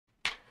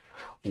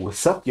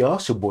What's up, y'all?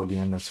 It's your boy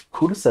Leon, that's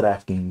coolest at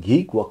African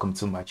Geek. Welcome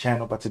to my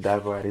channel. About to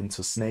dive right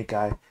into Snake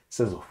Eye. It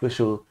says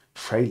official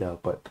trailer,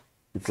 but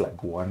it's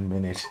like 1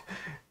 minute.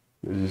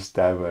 Let's just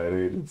dive right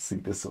in and see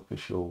this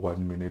official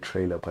 1 minute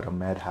trailer. But I'm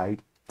mad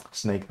hype.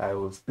 Snake Eye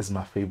is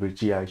my favorite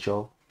GI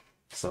show,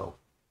 so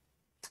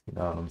you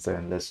know what I'm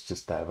saying. Let's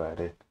just dive right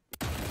in.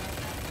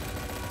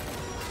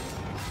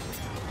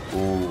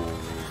 Ooh,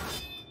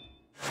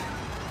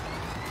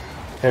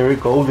 Harry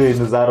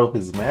Golden is out of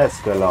his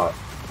mask a lot.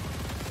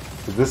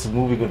 Is this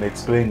movie gonna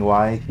explain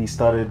why he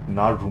started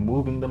not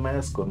removing the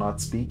mask or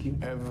not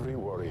speaking? Every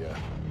warrior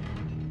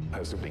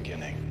has a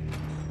beginning.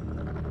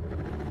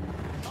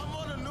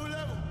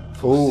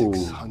 For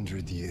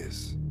 600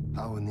 years,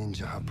 our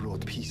ninja have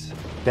brought peace.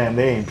 Damn,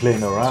 they ain't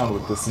playing around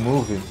with this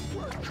movie.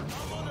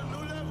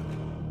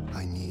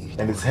 I need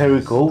And it's Harry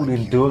warriors Golden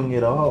like you. doing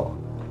it all.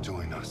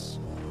 Join us.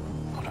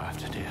 What do I have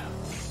to do?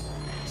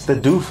 It's the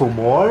dude from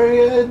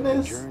Warrior in The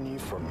this? journey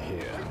from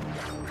here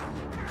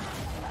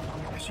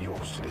is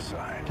yours to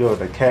decide. Yo,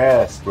 the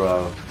cast,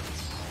 bro.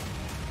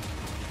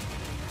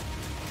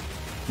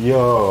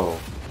 Yo,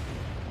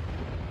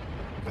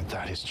 But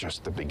that is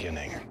just the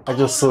beginning. I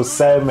just saw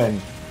Simon.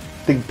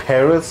 Think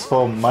Paris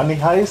from Money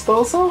Heist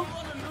also?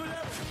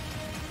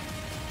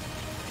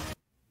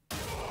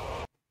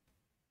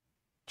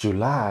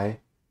 July?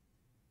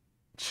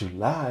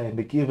 July, and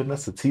they're giving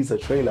us a teaser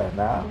trailer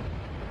now?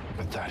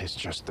 But that is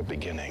just the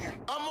beginning.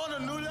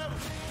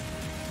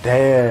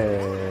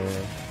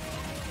 Damn.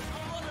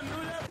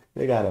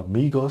 They got a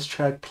Migos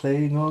track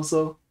playing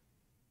also?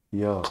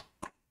 Yo,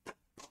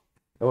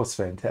 that was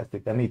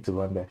fantastic. I need to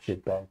run that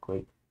shit back.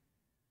 Wait.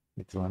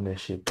 Need to run that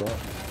shit back.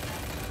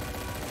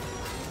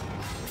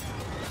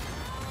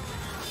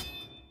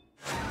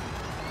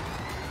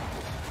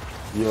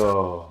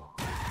 Yo.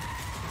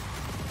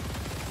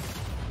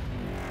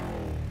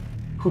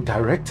 Who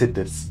directed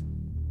this?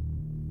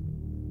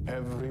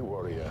 Every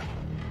warrior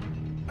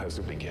has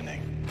a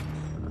beginning.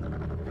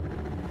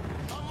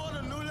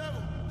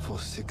 For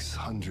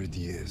 600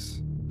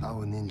 years,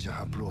 our ninja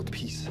have brought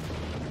peace.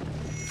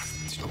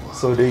 To the world.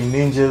 So they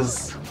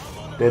ninjas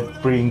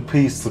that bring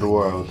peace to the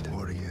world.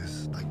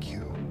 Warriors like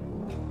you.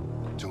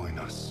 Join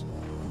us.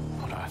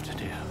 What do I have to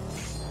do?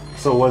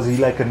 So was he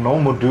like a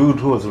normal dude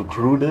who was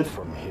recruited?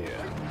 From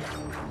here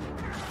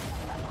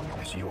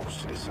is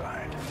yours to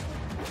decide.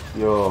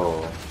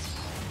 Yo.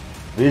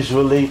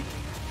 Visually,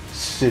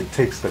 shit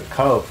takes the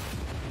cup.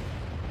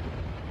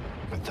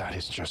 But that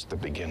is just the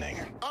beginning.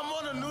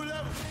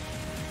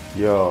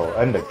 Yo,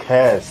 and the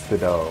cast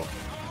though.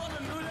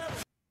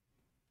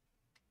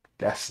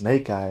 That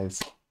Snake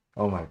Eyes.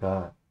 Oh my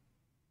god.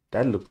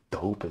 That looked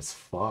dope as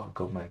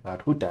fuck. Oh my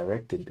god. Who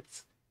directed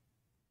this?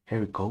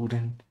 Harry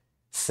Golden,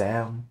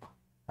 Sam,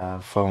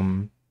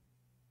 from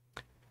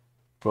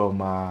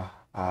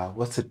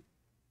what's it?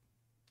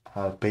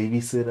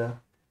 Babysitter.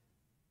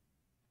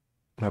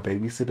 My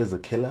Babysitter's a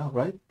Killer,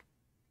 right?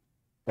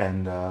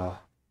 And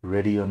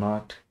Ready or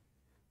Not.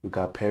 We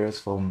got Paris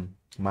from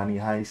Money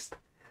Heist.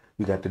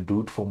 We got the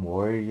dude from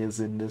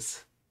Warriors in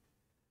this.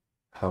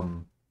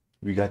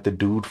 We got the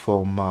dude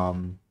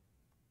from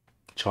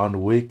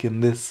John Wick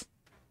in this.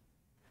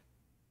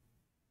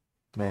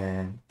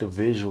 Man, the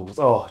visuals.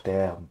 Oh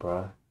damn,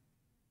 bruh.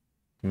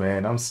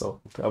 Man, I'm sold.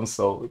 I'm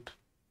sold.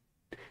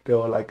 They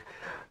were like,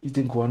 you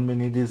think 1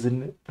 minute is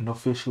in an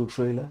official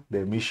trailer?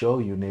 Let me show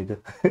you,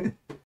 nigga.